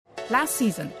Last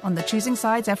season, on the Choosing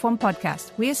Sides F1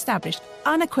 podcast, we established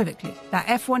unequivocally that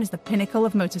F1 is the pinnacle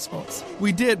of motorsports.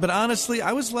 We did, but honestly,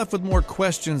 I was left with more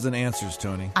questions than answers,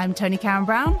 Tony. I'm Tony Karen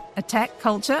Brown, a tech,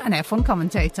 culture, and F1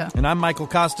 commentator. And I'm Michael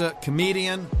Costa,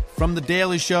 comedian from The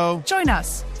Daily Show. Join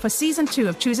us for Season 2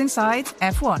 of Choosing Sides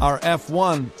F1. Our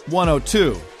F1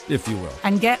 102, if you will.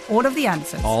 And get all of the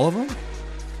answers. All of them?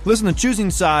 Listen to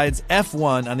Choosing Sides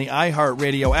F1 on the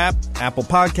iHeartRadio app, Apple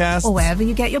Podcasts, or wherever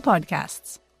you get your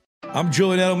podcasts. I'm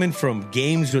Julian Edelman from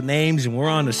Games with Names, and we're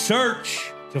on a search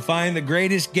to find the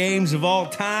greatest games of all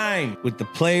time with the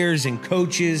players and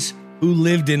coaches who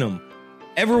lived in them.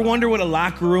 Ever wonder what a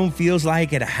locker room feels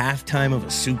like at a halftime of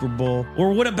a Super Bowl?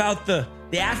 Or what about the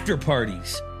after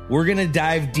parties? We're going to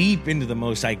dive deep into the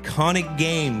most iconic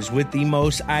games with the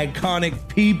most iconic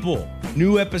people.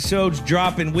 New episodes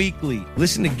dropping weekly.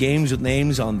 Listen to Games with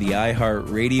Names on the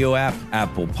iHeartRadio app,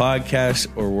 Apple Podcasts,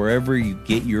 or wherever you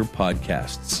get your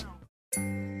podcasts.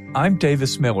 I'm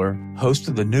Davis Miller, host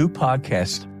of the new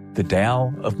podcast, The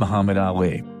Tao of Muhammad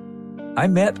Ali. I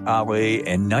met Ali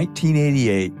in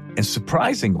 1988, and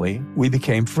surprisingly, we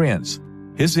became friends.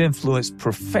 His influence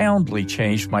profoundly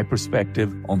changed my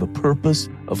perspective on the purpose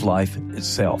of life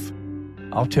itself.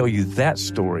 I'll tell you that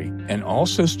story, and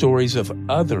also stories of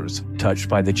others touched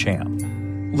by the champ.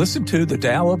 Listen to The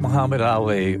Tao of Muhammad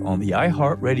Ali on the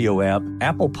iHeartRadio app,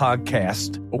 Apple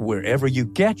Podcast, or wherever you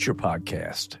get your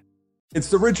podcast. It's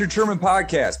the Richard Sherman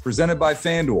Podcast, presented by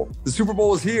FanDuel. The Super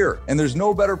Bowl is here, and there's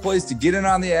no better place to get in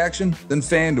on the action than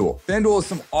FanDuel. FanDuel has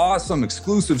some awesome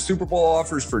exclusive Super Bowl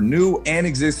offers for new and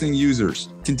existing users.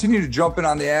 Continue to jump in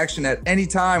on the action at any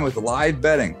time with live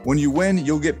betting. When you win,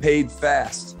 you'll get paid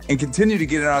fast. And continue to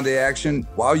get in on the action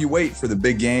while you wait for the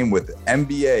big game with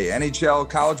NBA, NHL,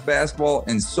 college basketball,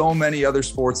 and so many other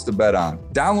sports to bet on.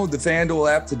 Download the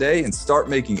FanDuel app today and start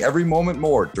making every moment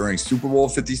more during Super Bowl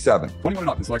 57. 21 and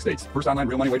up in select states. First online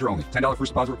real money wager only. $10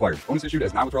 first deposit required. Bonus issued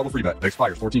as non-withdrawable free bet. That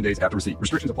expires 14 days after receipt.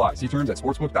 Restrictions apply. See terms at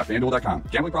sportsbook.fanduel.com.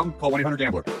 Gambling problem? Call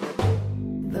 1-800-GAMBLER.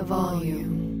 The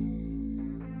volume.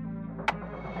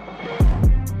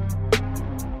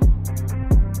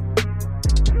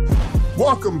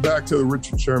 Welcome back to the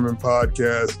Richard Sherman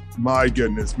Podcast. My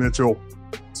goodness, Mitchell,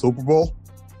 Super Bowl?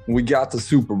 We got the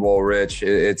Super Bowl, Rich.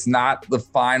 It's not the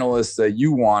finalists that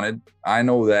you wanted. I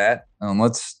know that.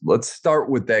 Let's start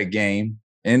with that game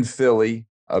in Philly,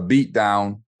 a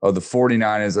beatdown of the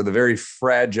 49ers, of the very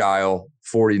fragile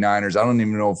 49ers. I don't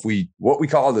even know what we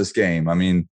call this game. I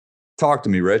mean, talk to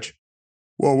me, Rich.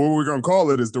 Well, what we're going to call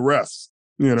it is the refs.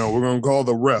 We're going to call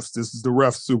the refs. This is the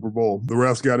refs Super Bowl. The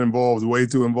refs got involved, way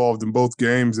too involved in both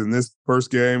games. In this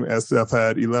first game, SF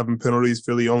had 11 penalties.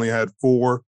 Philly only had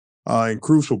 4 and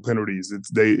crucial penalties.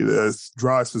 It's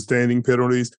drive-sustaining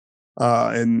penalties.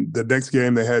 And the next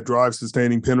game, they had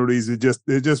drive-sustaining penalties. It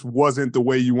just wasn't the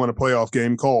way you want a playoff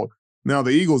game called. Now,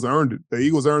 the Eagles earned it. The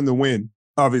Eagles earned the win.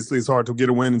 Obviously, it's hard to get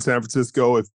a win in San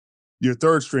Francisco if your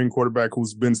third-string quarterback,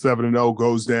 who's been 7-0,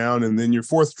 goes down, and then your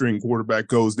fourth-string quarterback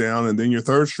goes down, and then your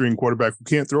third-string quarterback, who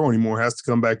can't throw anymore, has to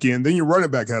come back in. Then your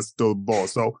running back has to throw the ball.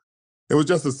 So it was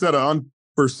just a set of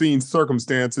unforeseen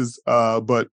circumstances,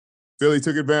 but Philly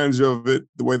took advantage of it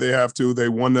the way they have to. They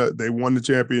won the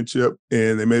championship,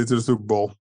 and they made it to the Super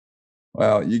Bowl.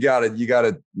 Well, you gotta,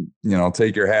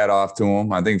 take your hat off to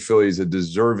them. I think Philly's a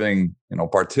deserving,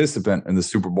 participant in the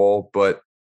Super Bowl, but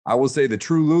I will say the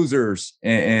true losers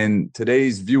in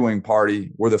today's viewing party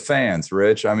were the fans,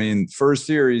 Rich. I mean, first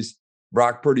series,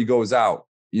 Brock Purdy goes out.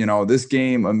 This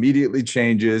game immediately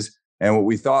changes, and what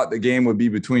we thought the game would be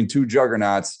between two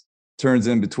juggernauts turns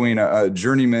in between a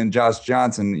journeyman, Josh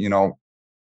Johnson.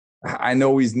 I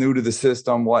know he's new to the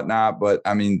system, whatnot, but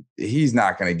I mean, he's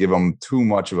not going to give them too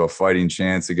much of a fighting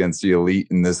chance against the elite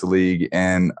in this league.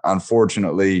 And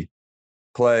unfortunately,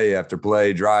 play after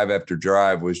play, drive after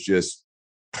drive was just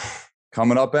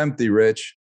coming up empty,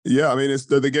 Rich. Yeah, I mean,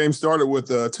 the game started with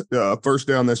a first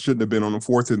down that shouldn't have been on a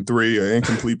 4th and 3, an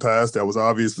incomplete pass that was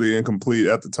obviously incomplete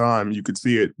at the time. You could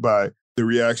see it by the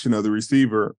reaction of the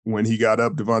receiver when he got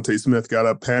up. Devontae Smith got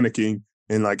up panicking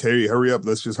and like, hey, hurry up,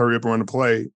 let's just hurry up and run the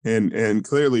play. And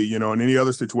clearly, in any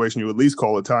other situation, you would at least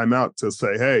call a timeout to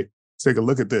say, hey, take a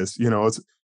look at this.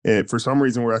 And for some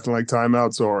reason, we're acting like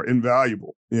timeouts are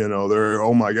invaluable. They're,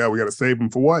 oh my God, we got to save them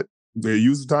for what? They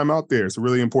use the timeout there. It's a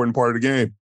really important part of the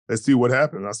game. Let's see what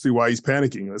happened. I see why he's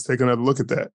panicking. Let's take another look at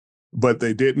that. But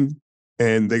they didn't.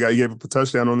 And they gave up a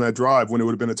touchdown on that drive when it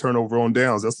would have been a turnover on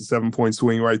downs. That's a 7-point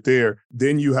swing right there.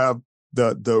 Then you have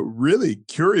the really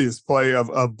curious play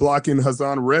of blocking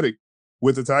Hassan Reddick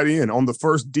with the tight end on the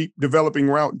first deep developing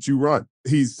route you run.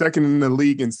 He's second in the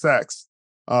league in sacks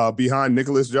behind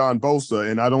Nicholas John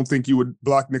Bosa. And I don't think you would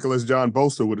block Nicholas John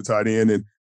Bosa with a tight end. And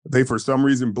they, for some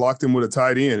reason, blocked him with a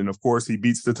tight end. And, of course, he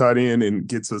beats the tight end and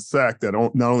gets a sack that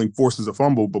not only forces a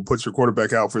fumble, but puts your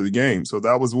quarterback out for the game. So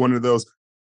that was one of those.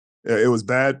 It was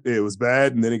bad. It was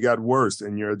bad, and then it got worse.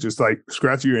 And you're just like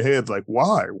scratching your head, like,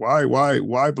 why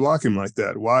block him like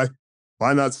that?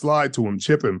 Why not slide to him,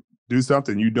 chip him, do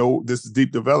something? You know, this is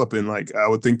deep development. Like, I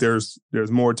would think there's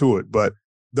more to it. But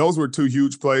those were two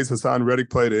huge plays. Hassan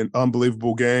Reddick played an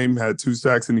unbelievable game, had 2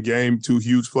 sacks in the game, 2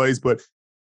 huge plays. But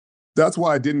that's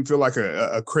why I didn't feel like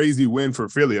a crazy win for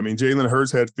Philly. I mean, Jalen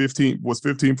Hurts was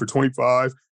 15 for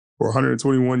 25 for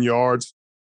 121 yards.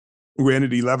 Ran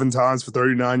it 11 times for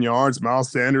 39 yards.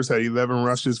 Miles Sanders had 11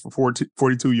 rushes for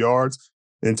 42 yards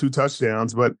and 2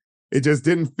 touchdowns. But it just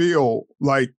didn't feel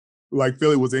like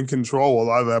Philly was in control a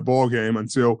lot of that ball game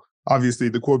until, obviously,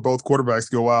 both quarterbacks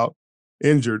go out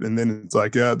injured, and then it's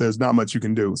like, yeah, there's not much you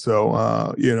can do.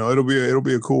 So, it'll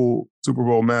be a cool Super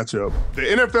Bowl matchup. The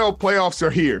NFL playoffs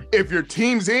are here. If your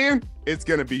team's in, it's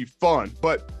going to be fun.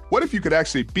 But what if you could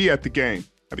actually be at the game?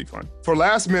 That'd be fun. For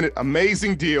last-minute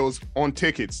amazing deals on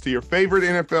tickets to your favorite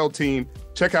NFL team,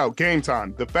 check out Game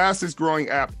Time, the fastest-growing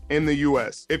app in the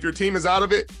U.S. If your team is out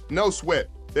of it, no sweat.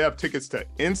 They have tickets to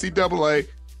NCAA,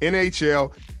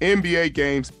 NHL, NBA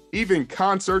games, even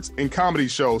concerts and comedy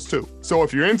shows, too. So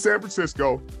if you're in San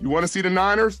Francisco, you want to see the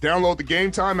Niners, download the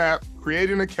Game Time app,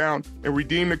 create an account, and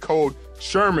redeem the code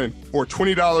SHERMAN for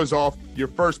 $20 off your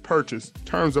first purchase.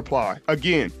 Terms apply.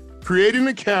 Again, create an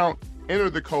account,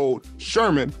 enter the code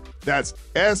SHERMAN, that's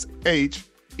SHERMAN,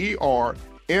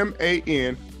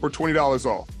 for $20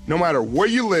 off. No matter where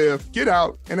you live, get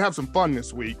out and have some fun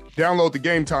this week. Download the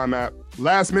Game Time app.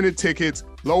 Last minute tickets,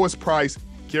 lowest price,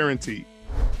 guaranteed.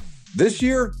 This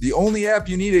year, the only app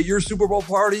you need at your Super Bowl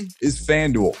party is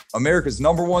FanDuel, America's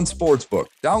 #1 sportsbook.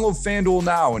 Download FanDuel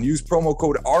now and use promo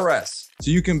code RS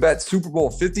so you can bet Super Bowl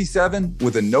 57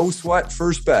 with a no-sweat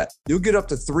first bet. You'll get up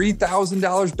to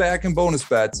 $3,000 back in bonus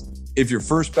bets if your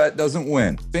first bet doesn't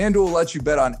win. FanDuel lets you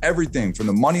bet on everything from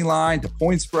the money line to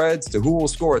point spreads to who will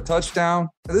score a touchdown.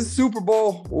 Now, this Super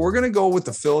Bowl, we're going to go with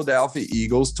the Philadelphia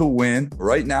Eagles to win.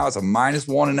 Right now, it's a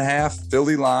 -1.5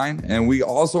 Philly line. And we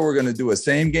also are going to do a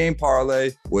same-game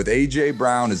parlay with A.J.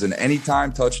 Brown as an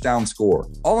anytime touchdown scorer.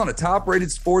 All on a top-rated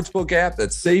sportsbook app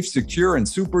that's safe, secure, and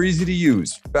super easy to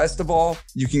use. Best of all,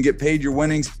 you can get paid your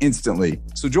winnings instantly.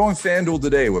 So join FanDuel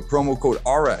today with promo code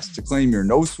RS to claim your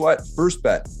no-sweat first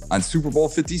bet on Super Bowl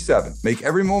 57. Make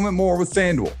every moment more with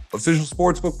FanDuel, official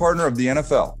sportsbook partner of the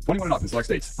NFL. 21 and up in select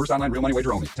states. First online real money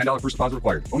wager only. $10 first deposit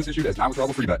required. Bonus issued as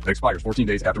non-withdrawable free bet that expires 14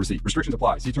 days after receipt. Restrictions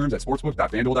apply. See terms at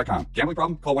sportsbook.fanduel.com. Gambling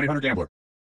problem? Call 1-800-GAMBLER.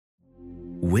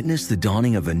 Witness the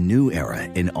dawning of a new era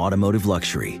in automotive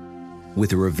luxury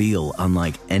with a reveal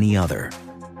unlike any other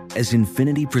as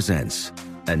Infiniti presents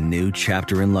a new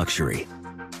chapter in luxury,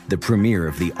 the premiere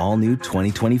of the all-new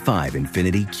 2025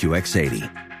 Infiniti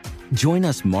QX80. Join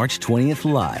us March 20th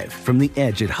live from the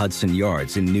Edge at Hudson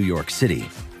Yards in New York City,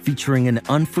 featuring an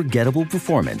unforgettable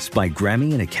performance by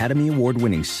Grammy and Academy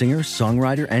Award-winning singer,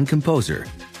 songwriter, and composer,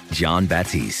 Jon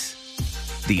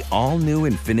Batiste. The all-new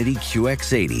Infiniti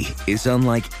QX80 is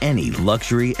unlike any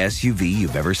luxury SUV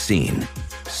you've ever seen.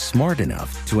 Smart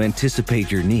enough to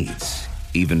anticipate your needs,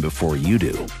 even before you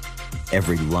do.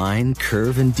 Every line,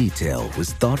 curve, and detail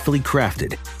was thoughtfully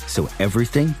crafted, so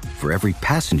everything for every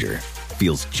passenger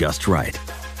feels just right.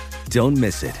 Don't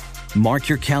miss it. Mark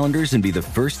your calendars and be the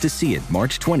first to see it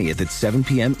March 20th at 7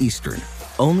 p.m. Eastern,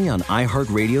 only on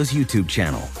iHeartRadio's YouTube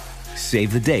channel.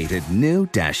 Save the date at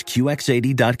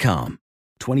new-QX80.com.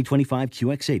 2025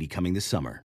 QX80 coming this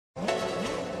summer.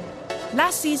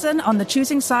 Last season on the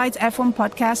Choosing Sides F1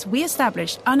 podcast, we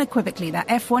established unequivocally that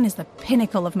F1 is the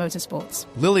pinnacle of motorsports.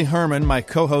 Lily Herman, my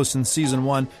co-host in Season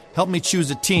 1, helped me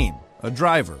choose a team, a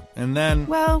driver, and then...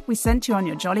 Well, we sent you on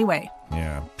your jolly way.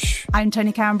 Yeah, I'm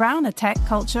Tony Karen Brown, a tech,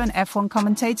 culture, and F1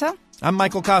 commentator. I'm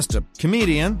Michael Costa,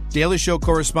 comedian, Daily Show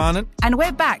correspondent. And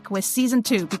we're back with Season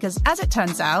 2 because, as it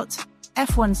turns out,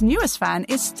 F1's newest fan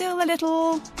is still a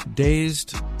little...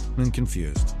 dazed and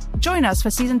confused. Join us for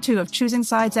Season 2 of Choosing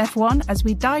Sides F1 as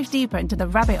we dive deeper into the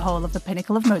rabbit hole of the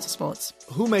pinnacle of motorsports.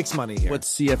 Who makes money here?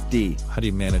 What's CFD? How do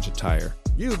you manage a tire?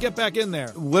 You, get back in there.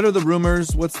 What are the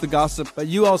rumors? What's the gossip? But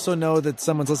you also know that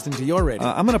someone's listening to your radio.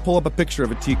 I'm going to pull up a picture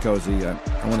of a tea cozy. I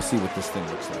want to see what this thing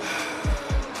looks like.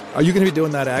 Are you going to be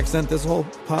doing that accent this whole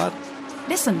pod?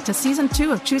 Listen to Season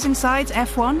 2 of Choosing Sides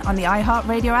F1 on the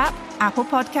iHeartRadio app, Apple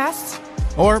Podcasts,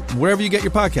 or wherever you get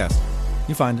your podcast.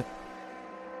 You find it.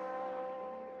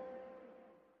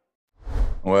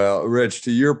 Well, Rich,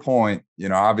 to your point,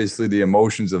 obviously the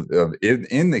emotions of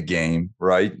in the game,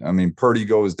 right? I mean, Purdy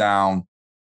goes down.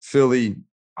 Philly,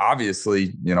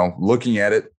 obviously, looking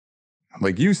at it,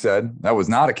 like you said, that was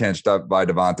not a catch by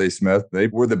Devontae Smith. They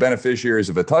were the beneficiaries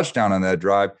of a touchdown on that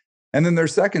drive. And then their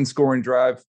second scoring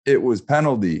drive, it was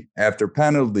penalty after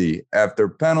penalty after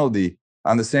penalty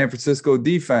on the San Francisco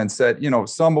defense that,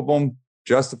 some of them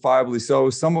justifiably so,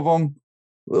 some of them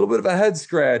a little bit of a head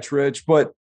scratch, Rich.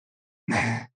 But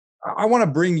I want to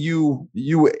bring you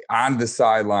on the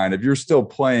sideline. If you're still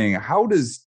playing, how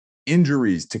does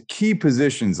injuries to key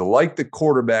positions like the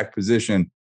quarterback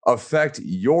position affect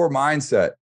your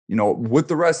mindset, with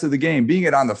the rest of the game? Being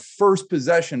it on the first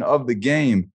possession of the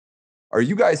game, are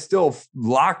you guys still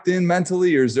locked in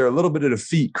mentally, or is there a little bit of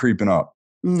defeat creeping up?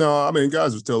 No, I mean,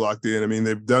 guys are still locked in. I mean,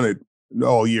 they've done it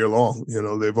all year long.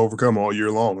 They've overcome all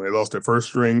year long. They lost their first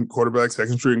string quarterback,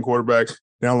 second string quarterback,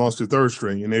 now lost their third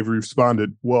string, and they've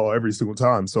responded well every single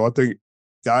time. So I think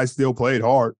guys still played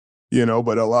hard,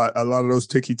 but a lot of those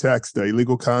ticky-tacks, the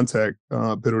illegal contact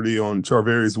penalty on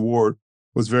Charvarius Ward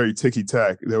was very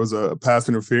ticky-tack. There was a pass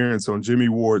interference on Jimmy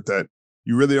Ward that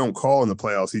you really don't call in the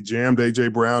playoffs. He jammed A.J.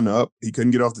 Brown up. He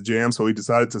couldn't get off the jam, so he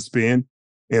decided to spin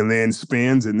and then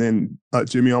spins, and then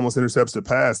Jimmy almost intercepts the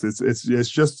pass.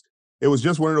 It was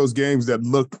just one of those games that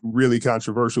looked really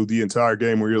controversial the entire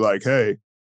game, where you're like, hey,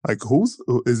 like,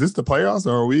 is this the playoffs,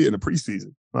 or are we in the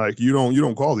preseason? Like, you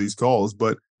don't call these calls.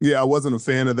 But yeah, I wasn't a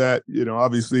fan of that.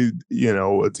 Obviously,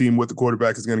 a team with the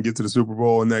quarterback is going to get to the Super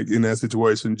Bowl, and that in that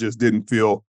situation just didn't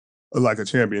feel like a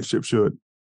championship should.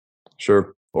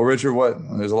 Sure. Well, Richard,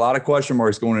 there's a lot of question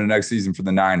marks going into next season for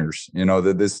the Niners.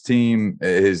 That this team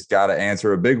has got to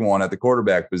answer a big one at the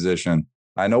quarterback position.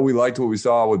 I know we liked what we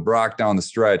saw with Brock down the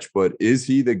stretch, but is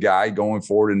he the guy going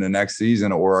forward in the next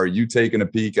season, or are you taking a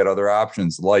peek at other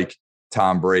options like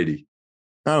Tom Brady?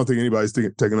 I don't think anybody's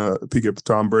taking a peek at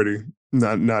Tom Brady.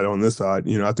 Not on this side.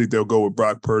 I think they'll go with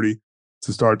Brock Purdy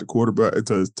to start the quarterback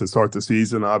to start the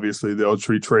season. Obviously, they'll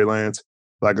treat Trey Lance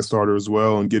like a starter as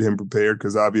well and get him prepared,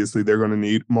 because obviously they're going to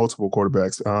need multiple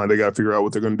quarterbacks. They got to figure out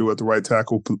what they're going to do at the right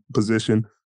tackle position.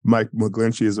 Mike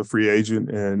McGlinchey is a free agent,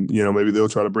 and maybe they'll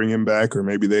try to bring him back, or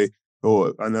maybe they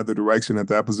go another direction at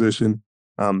that position.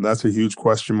 That's a huge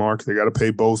question mark. They got to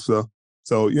pay Bosa.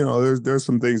 So, there's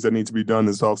some things that need to be done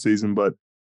this offseason, but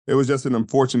it was just an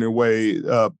unfortunate way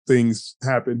things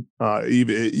happen.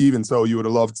 Even so, you would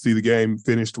have loved to see the game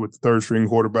finished with the third string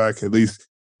quarterback, at least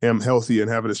him healthy and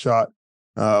having a shot.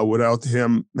 Without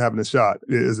him having a shot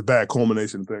is a bad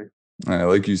culmination thing.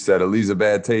 Like you said, it leaves a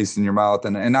bad taste in your mouth.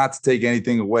 And not to take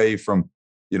anything away from,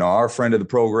 our friend of the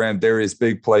program, Darius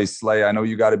Big Play Slay. I know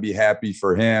you got to be happy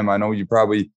for him. I know you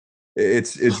probably –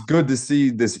 it's good to see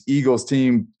this Eagles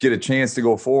team get a chance to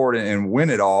go forward and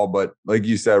win it all. But like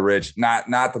you said, Rich, not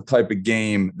the type of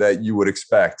game that you would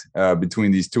expect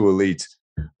between these two elites.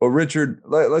 But, Richard,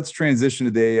 let's transition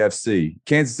to the AFC.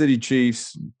 Kansas City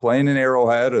Chiefs playing in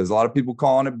Arrowhead, as a lot of people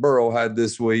calling it Burrowhead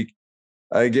this week,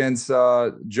 against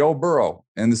Joe Burrow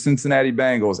and the Cincinnati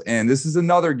Bengals. And this is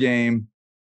another game.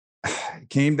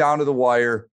 Came down to the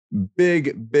wire.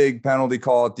 Big penalty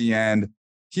call at the end.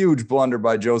 Huge blunder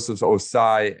by Joseph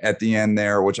Osai at the end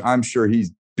there, which I'm sure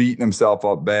he's beating himself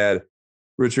up bad.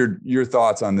 Richard, your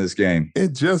thoughts on this game?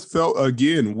 It just felt,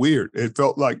 again, weird. It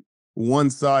felt like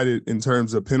one-sided in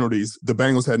terms of penalties. The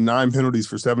Bengals had 9 penalties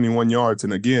for 71 yards,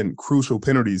 and again, crucial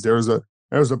penalties. There was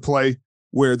a play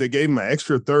where they gave him an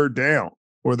extra third down,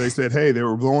 where they said, hey, they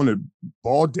were blowing the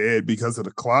ball dead because of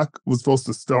the clock was supposed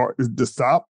to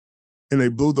stop, and they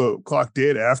blew the clock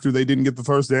dead after they didn't get the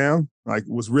first down. Like,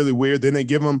 it was really weird. Then they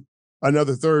give him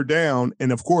another third down,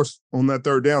 and of course, on that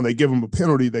third down, they give him a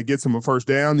penalty that gets him a first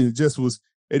down, and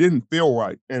it didn't feel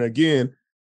right. And again,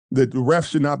 the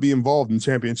refs should not be involved in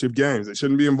championship games. They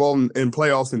shouldn't be involved in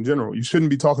playoffs in general. You shouldn't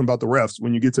be talking about the refs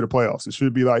when you get to the playoffs. It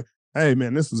should be like, hey,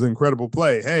 man, this was an incredible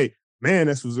play. Hey, man,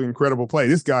 this was an incredible play.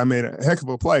 This guy made a heck of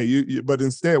a play. But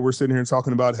instead, we're sitting here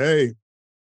talking about, hey,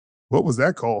 what was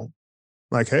that call?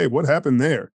 Like, hey, what happened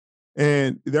there?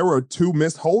 And there were 2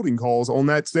 missed holding calls on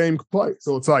that same play.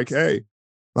 So it's like, hey,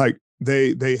 like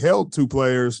they held 2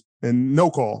 players and no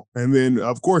call. And then,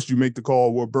 of course, you make the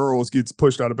call where Burrows gets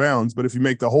pushed out of bounds. But if you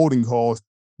make the holding calls,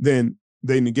 then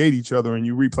they negate each other and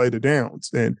you replay the downs.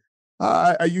 And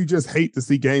you just hate to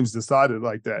see games decided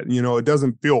like that. It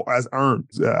doesn't feel as earned.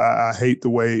 I hate the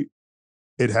way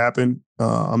it happened.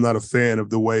 I'm not a fan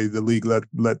of the way the league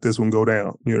let this one go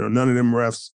down. None of them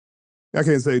refs, I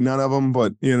can't say none of them,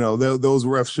 but, those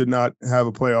refs should not have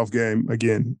a playoff game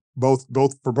again, both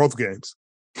for both games.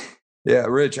 Yeah,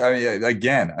 Rich,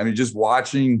 just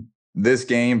watching this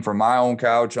game from my own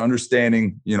couch,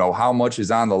 understanding, how much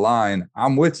is on the line,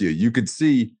 I'm with you. You could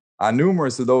see on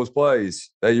numerous of those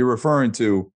plays that you're referring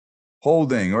to,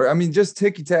 holding, or, I mean, just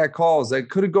ticky-tack calls that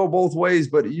could go both ways,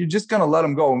 but you're just going to let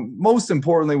them go. Most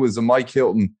importantly was the Mike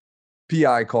Hilton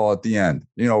PI call at the end,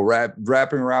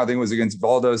 wrapping around. I think it was against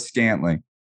Valdez-Scantling.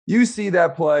 You see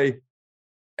that play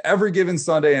every given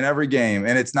Sunday in every game,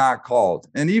 and it's not called.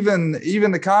 And even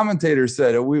the commentators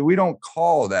said, we don't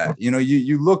call that.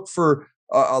 You look for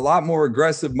a lot more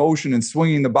aggressive motion and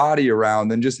swinging the body around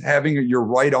than just having your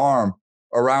right arm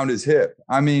around his hip.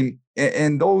 I mean,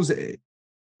 and those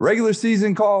regular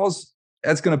season calls,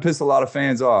 that's going to piss a lot of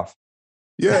fans off.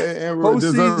 Yeah, and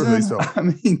deservedly so. I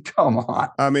mean, come on.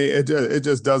 I mean, it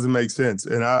just doesn't make sense.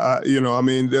 And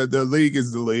the league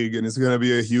is the league, and it's going to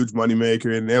be a huge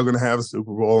moneymaker, and they're going to have a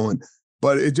Super Bowl.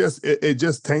 But it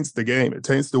just taints the game. It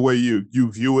taints the way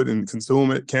you view it and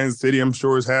consume it. Kansas City, I'm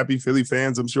sure, is happy. Philly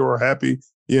fans, I'm sure, are happy.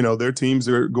 Their teams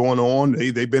are going on.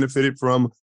 They benefited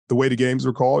from the way the games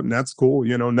were called, and that's cool.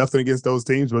 Nothing against those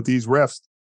teams, but these refs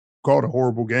called a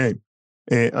horrible game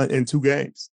in 2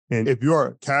 games. And if you're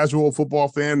a casual football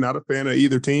fan, not a fan of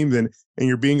either team, and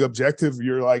you're being objective,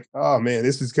 you're like, oh, man,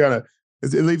 this is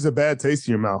it leaves a bad taste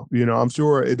in your mouth. I'm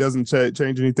sure it doesn't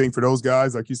change anything for those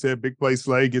guys. Like you said, Big Play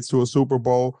Slay gets to a Super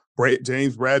Bowl.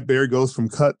 James Bradbury goes from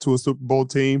cut to a Super Bowl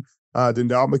team. Then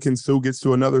Ndamukong Suh gets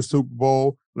to another Super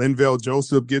Bowl. Linval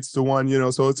Joseph gets to one,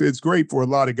 so it's great for a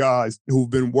lot of guys who've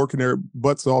been working their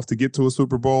butts off to get to a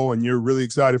Super Bowl, and you're really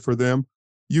excited for them.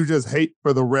 You just hate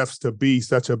for the refs to be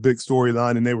such a big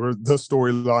storyline, and they were the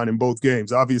storyline in both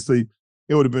games. Obviously,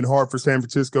 it would have been hard for San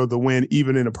Francisco to win,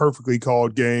 even in a perfectly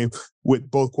called game with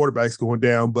both quarterbacks going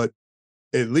down, but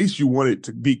at least you want it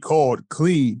to be called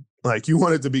clean. Like, you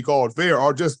want it to be called fair,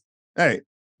 or just, hey,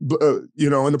 in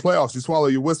the playoffs, you swallow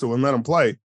your whistle and let them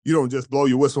play. You don't just blow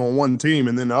your whistle on one team,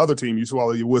 and then the other team, you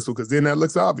swallow your whistle, because then that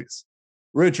looks obvious.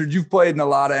 Richard, you've played in a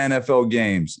lot of NFL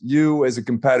games. You, as a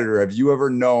competitor, have you ever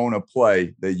known a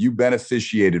play that you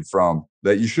beneficiated from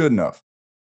that you shouldn't have?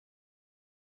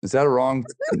 Is that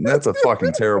that's a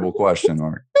fucking terrible question,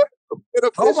 Mark.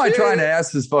 How am I trying to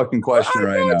ask this fucking question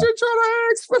right now? I know what you're trying to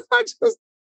ask, but I just...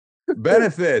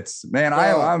 Benefits, man.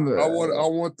 I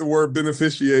want the word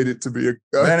beneficiated to be a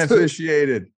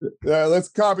beneficiated. Let's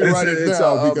copyright it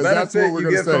now, because that's what we're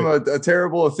going to say. From a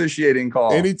terrible officiating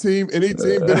call. Any team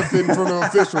benefiting from the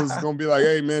officials is going to be like,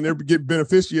 hey, man, they're getting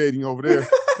beneficiating over there.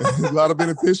 A lot of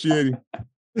beneficiating.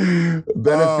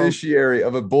 Beneficiary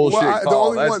of a bullshit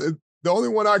call. The only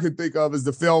one I could think of is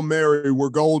the Fel Mary, where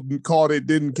Golden caught it,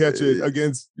 didn't catch it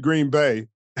against Green Bay,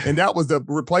 and that was the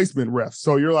replacement ref.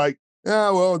 So you're like,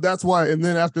 yeah, well, that's why. And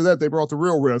then after that, they brought the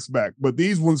real refs back. But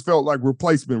these ones felt like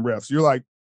replacement refs. You're like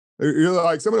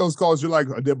some of those calls. You're like,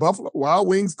 did Buffalo Wild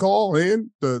Wings call in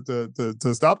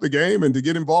to stop the game and to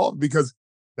get involved? Because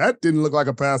that didn't look like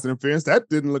a pass interference. That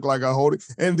didn't look like a holding.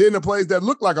 And then the plays that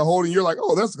look like a holding, you're like,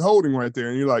 oh, that's a holding right there.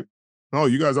 And you're like, oh,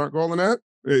 you guys aren't calling that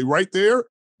right there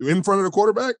in front of the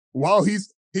quarterback while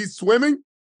he's swimming.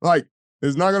 Like,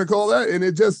 is not going to call that, and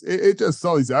it just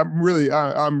sullies. I'm really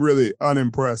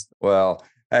unimpressed. Well,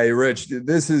 hey, Rich,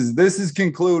 this is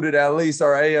concluded, at least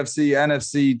our AFC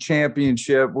NFC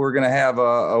Championship. We're going to have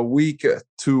a week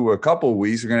to a couple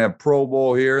weeks. We're going to have Pro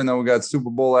Bowl here, and then we got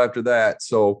Super Bowl after that.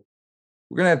 So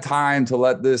we're going to have time to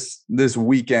let this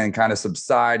weekend kind of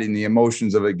subside and the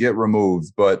emotions of it get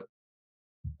removed. But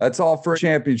that's all for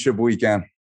championship weekend.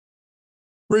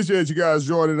 Appreciate you guys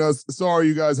joining us. Sorry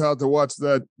you guys had to watch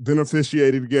that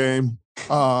beneficiated game.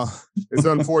 It's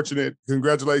unfortunate.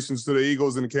 Congratulations to the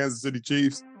Eagles and the Kansas City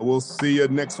Chiefs. We'll see you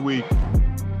next week.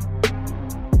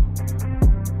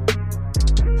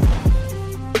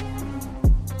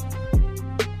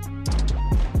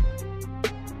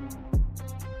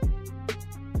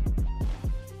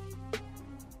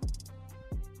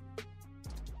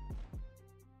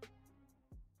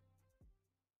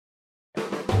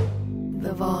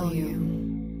 The volume.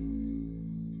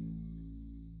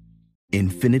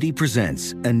 Infiniti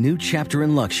presents a new chapter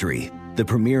in luxury, the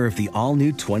premiere of the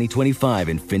all-new 2025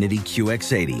 Infiniti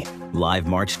QX80, live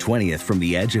March 20th from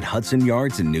the Edge at Hudson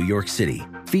Yards in New York City,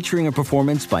 featuring a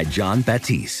performance by John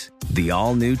Batiste. The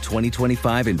all-new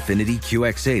 2025 Infiniti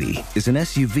QX80 is an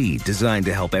SUV designed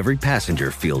to help every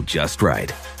passenger feel just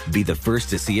right. Be the first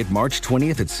to see it March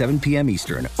 20th at 7 p.m.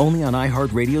 Eastern, only on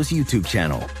iHeartRadio's YouTube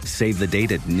channel. Save the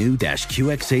date at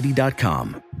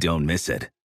new-QX80.com. Don't miss it.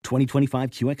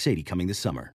 2025 QX80 coming this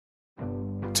summer.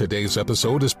 Today's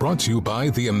episode is brought to you by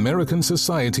the American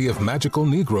Society of Magical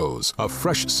Negroes, a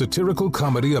fresh satirical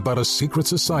comedy about a secret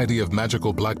society of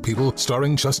magical black people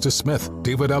starring Justice Smith,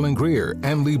 David Allen Greer,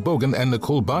 Ann Lee Bogan, and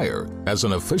Nicole Byer. As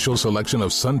an official selection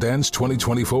of Sundance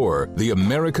 2024, the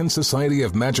American Society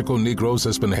of Magical Negroes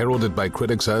has been heralded by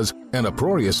critics as an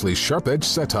uproariously sharp-edged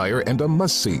satire and a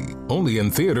must-see. Only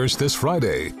in theaters this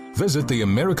Friday. Visit the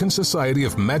American Society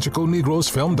of Magical Negroes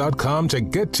Film.com to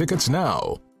get tickets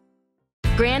now.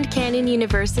 Grand Canyon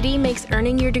University makes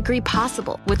earning your degree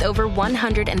possible with over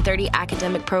 130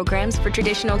 academic programs for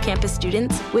traditional campus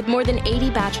students with more than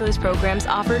 80 bachelor's programs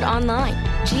offered online.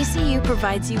 GCU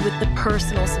provides you with the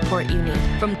personal support you need,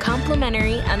 from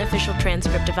complimentary unofficial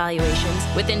transcript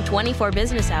evaluations within 24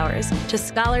 business hours to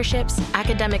scholarships,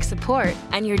 academic support,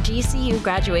 and your GCU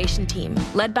graduation team,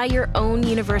 led by your own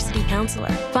university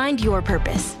counselor. Find your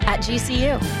purpose at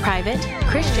GCU. Private,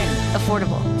 Christian,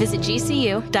 affordable. Visit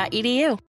gcu.edu.